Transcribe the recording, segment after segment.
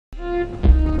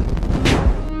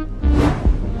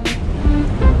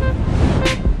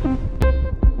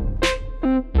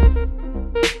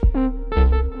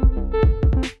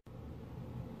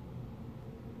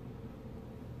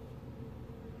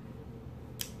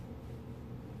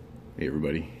Hey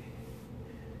everybody,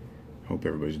 hope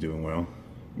everybody's doing well.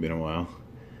 Been a while.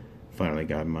 Finally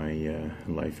got my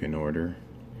life in order.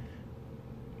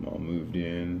 I'm all moved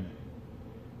in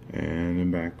and I'm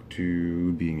back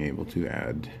to being able to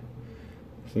add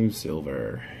some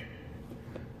silver.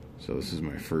 So this is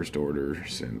my first order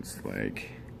since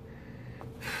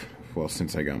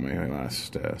since I got my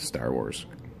last Star Wars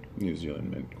New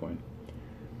Zealand mint coin.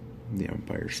 The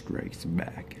Empire Strikes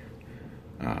Back.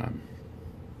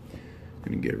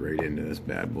 Gonna get right into this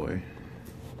bad boy.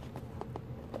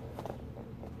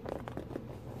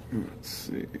 Let's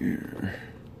see here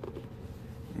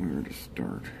where to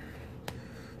start.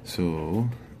 So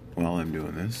while I'm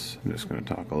doing this, I'm just going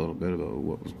to talk a little bit about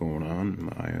what was going on.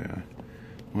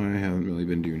 Why I haven't really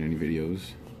been doing any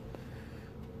videos,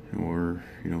 or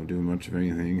doing much of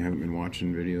anything. Haven't been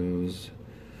watching videos.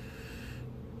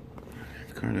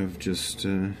 I've kind of just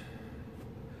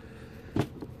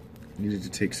needed to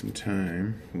take some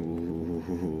time.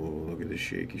 Ooh, look at the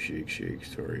shake.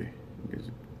 Sorry, because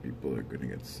people are gonna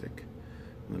get sick.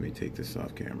 Let me take this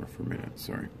off camera for a minute.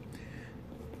 Sorry.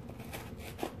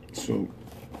 So,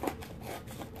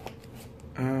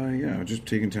 yeah, just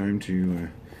taking time to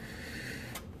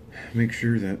make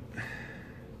sure that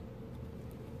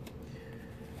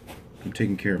I'm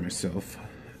taking care of myself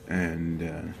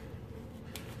and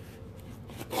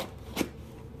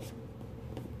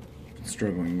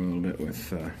struggling a little bit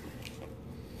with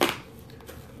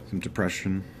some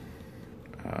depression.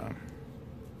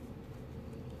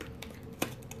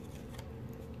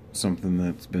 Something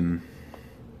that's been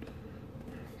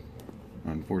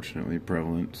unfortunately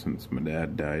prevalent since my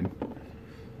dad died,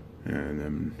 and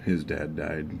then his dad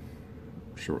died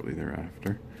shortly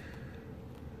thereafter.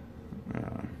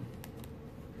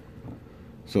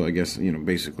 So I guess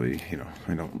basically,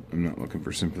 I'm not looking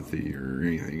for sympathy or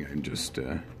anything. I'm just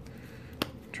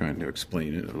trying to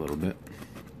explain it a little bit.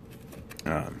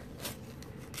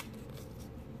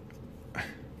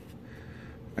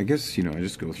 I guess, I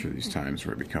just go through these times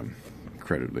where I become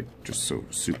incredibly just so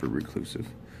super reclusive.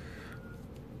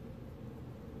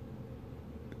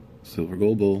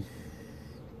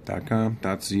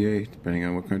 silvergoldbull.com.ca, depending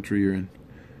on what country you're in.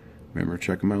 Remember,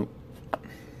 check them out.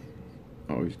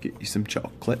 Always get you some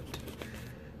chocolate.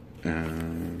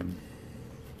 Let's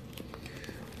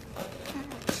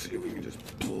see if we can just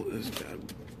pull this bad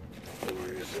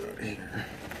boy out here.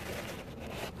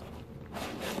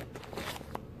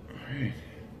 Alright.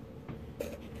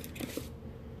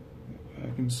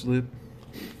 Back and slip.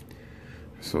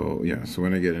 So, yeah, so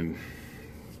when I get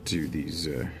into these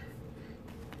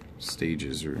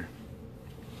stages or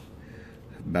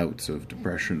bouts of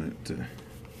depression, that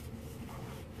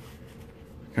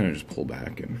kind of just pull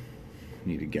back and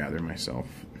need to gather myself,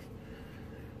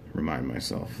 remind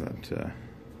myself that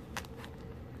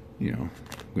I'm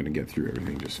going to get through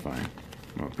everything just fine.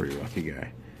 I'm a pretty lucky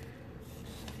guy.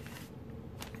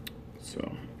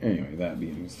 So anyway, that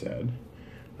being said,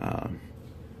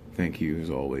 thank you as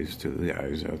always to the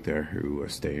guys out there who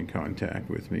stay in contact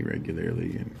with me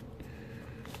regularly, and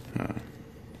I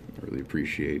really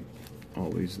appreciate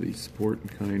always the support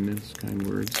and kindness, kind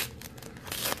words.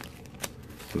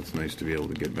 So it's nice to be able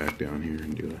to get back down here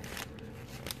and do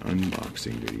an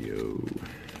unboxing video.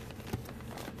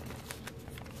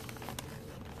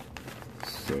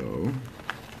 So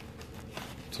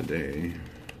today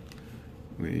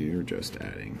we are just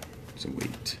adding some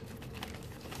weight.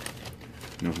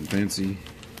 Nothing fancy,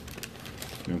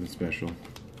 nothing special.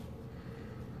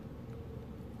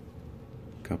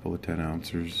 Couple of 10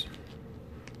 ounces,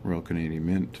 Royal Canadian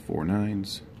Mint, 4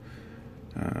 9s.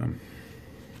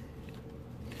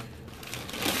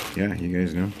 Yeah, you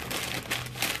guys know.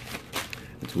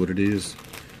 That's what it is.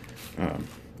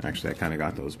 Actually, I kind of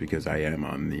got those because I am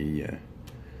on the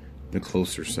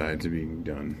closer side to being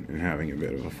done and having a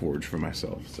bit of a forge for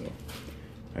myself. So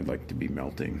I'd like to be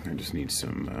melting. I just need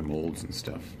some molds and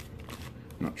stuff.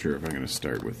 I'm not sure if I'm going to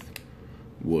start with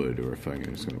wood or if I'm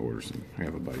just going to order some. I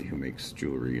have a buddy who makes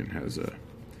jewelry and has a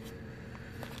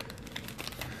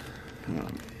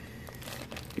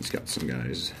he's got some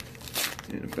guys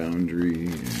in a foundry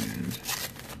and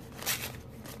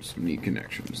some neat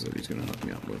connections that he's going to hook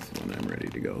me up with when I'm ready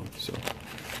to go. So,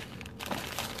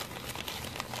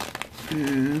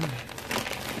 and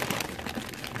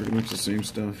pretty much the same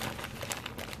stuff,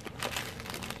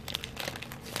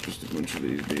 just a bunch of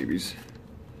these babies.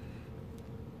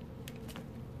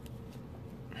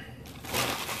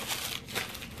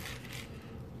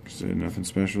 So nothing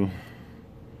special.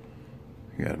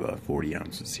 We got about 40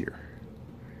 ounces here.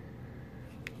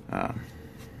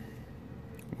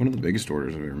 One of the biggest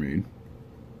orders I've ever made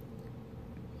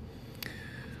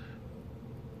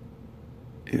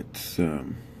It's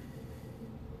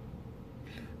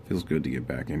feels good to get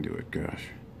back into it. Gosh,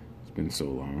 it's been so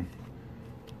long.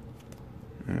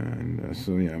 And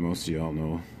so yeah, most of y'all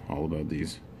know all about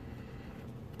these.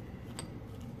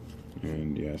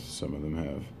 And yes, some of them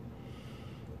have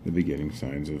the beginning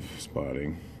signs of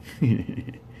spotting.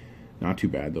 Not too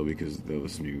bad though, because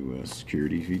those new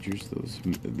security features, those,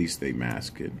 at least they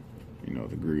mask it, you know,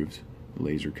 the grooves,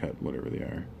 laser cut, whatever they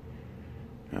are.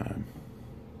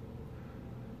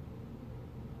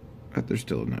 But they're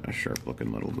still not a sharp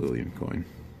looking little bullion coin.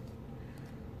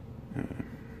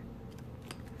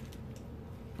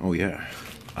 Oh yeah,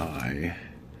 I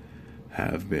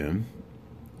have been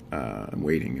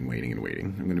waiting and waiting and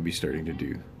waiting. I'm going to be starting to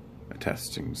do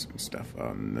testings and stuff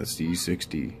on the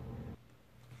C-60.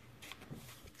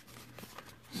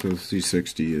 So the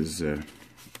C-60 is,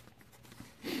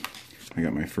 I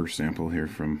got my first sample here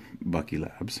from Bucky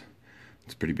Labs.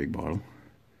 It's a pretty big bottle,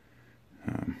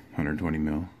 120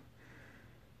 ml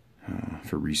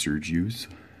for research use.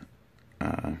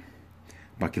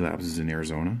 Bucky Labs is in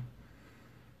Arizona.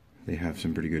 They have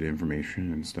some pretty good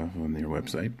information and stuff on their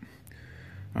website.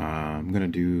 I'm going to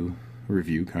do a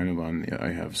review kind of on, I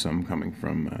have some coming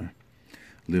from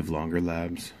Live Longer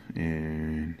Labs,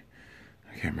 and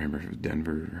I can't remember if it was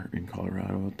Denver or in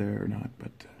Colorado out there or not,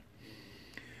 but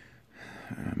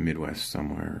Midwest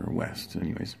somewhere, or West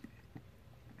anyways.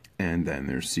 And then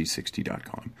there's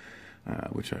C60.com,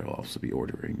 which I will also be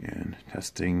ordering and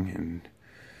testing and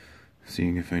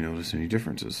seeing if I notice any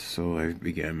differences. So I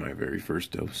began my very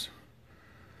first dose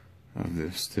of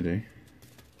this today.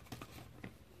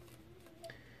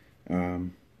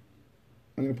 I'm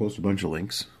going to post a bunch of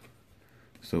links,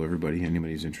 so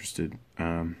anybody's interested.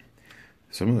 Some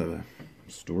of the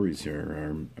stories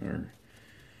here are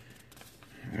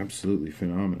absolutely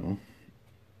phenomenal.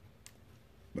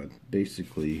 But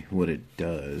basically what it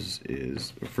does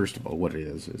is, first of all, what it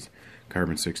is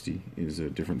carbon-60 is a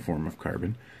different form of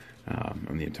carbon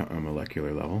on the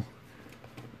molecular level.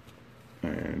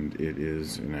 And it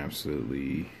is an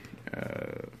absolutely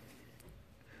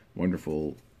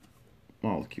wonderful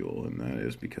molecule, and that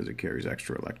is because it carries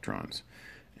extra electrons,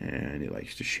 and it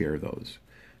likes to share those.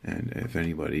 And if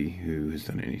anybody who has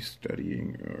done any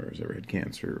studying or has ever had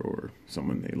cancer, or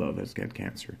someone they love has had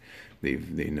cancer,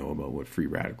 they know about what free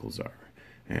radicals are,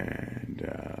 and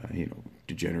you know,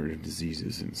 degenerative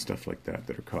diseases and stuff like that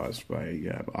that are caused by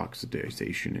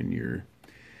oxidation in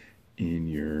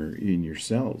your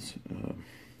cells,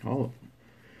 all of them.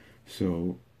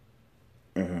 So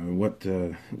what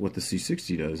the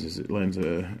C60 does is it lends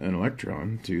an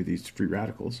electron to these free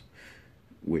radicals,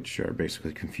 which are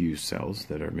basically confused cells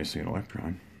that are missing an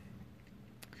electron.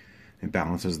 It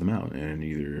balances them out, and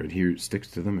either sticks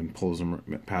to them and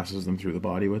passes them through the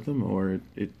body with them, or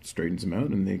it straightens them out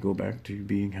and they go back to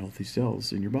being healthy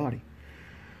cells in your body.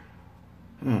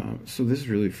 So this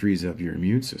really frees up your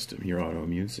immune system, your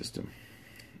autoimmune system.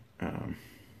 The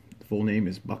full name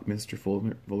is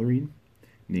BuckminsterFullerene,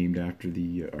 named after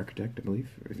the architect, I believe,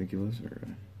 or I think he was,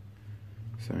 or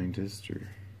a scientist or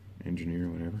engineer or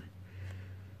whatever.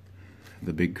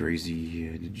 The big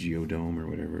crazy geodome or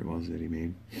whatever it was that he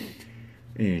made.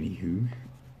 Anywho,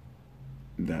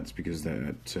 that's because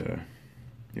the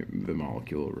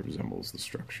molecule resembles the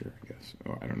structure, I guess.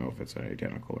 Oh, I don't know if it's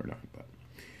identical or not, but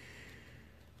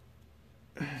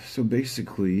so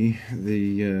basically,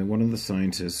 the one of the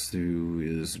scientists who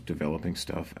is developing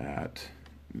stuff at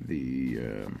the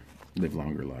Live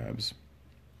Longer Labs,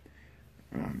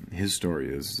 his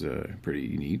story is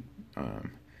pretty neat.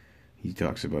 He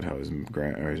talks about how his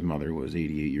mother was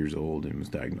 88 years old and was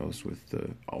diagnosed with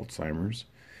Alzheimer's.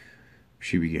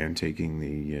 She began taking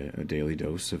a daily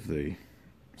dose of the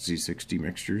C60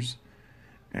 mixtures,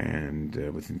 and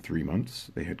within 3 months,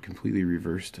 they had completely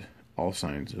reversed all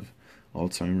signs of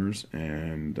Alzheimer's,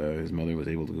 and his mother was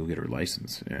able to go get her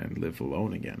license and live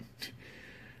alone again.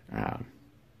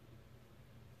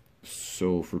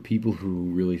 So for people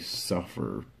who really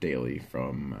suffer daily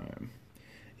from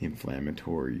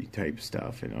inflammatory type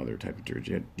stuff and other type of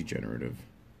degenerative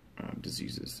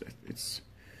diseases, it's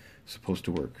supposed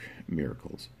to work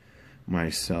miracles.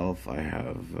 Myself, I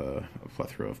have a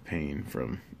plethora of pain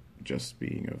from just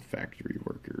being a factory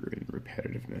worker and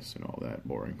repetitiveness and all that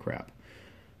boring crap.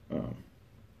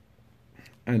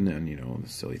 And then, you know, the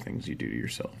silly things you do to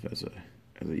yourself as a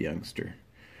youngster.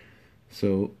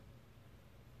 So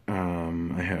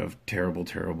I have terrible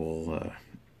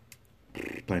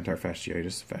plantar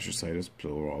fasciitis,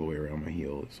 so all the way around my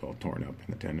heel. It's all torn up in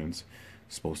the tendons.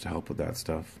 It's supposed to help with that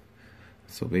stuff.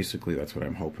 So basically that's what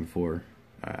I'm hoping for.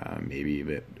 Maybe a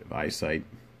bit of eyesight.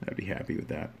 I'd be happy with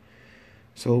that.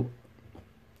 So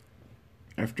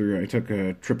after I took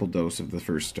a triple dose of the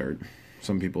first start.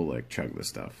 Some people like chug the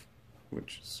stuff,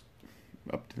 which is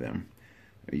up to them.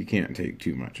 You can't take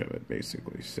too much of it,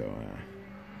 basically. So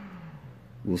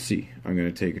we'll see. I'm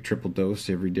going to take a triple dose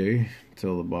every day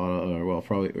till the bottle. Well,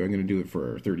 probably I'm going to do it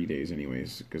for 30 days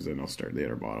anyways, because then I'll start the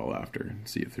other bottle after and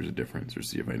see if there's a difference or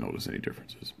see if I notice any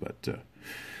differences. But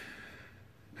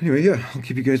anyway, yeah, I'll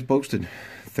keep you guys posted.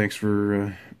 Thanks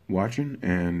for watching,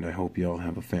 and I hope you all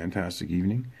have a fantastic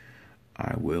evening.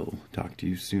 I will talk to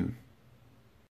you soon.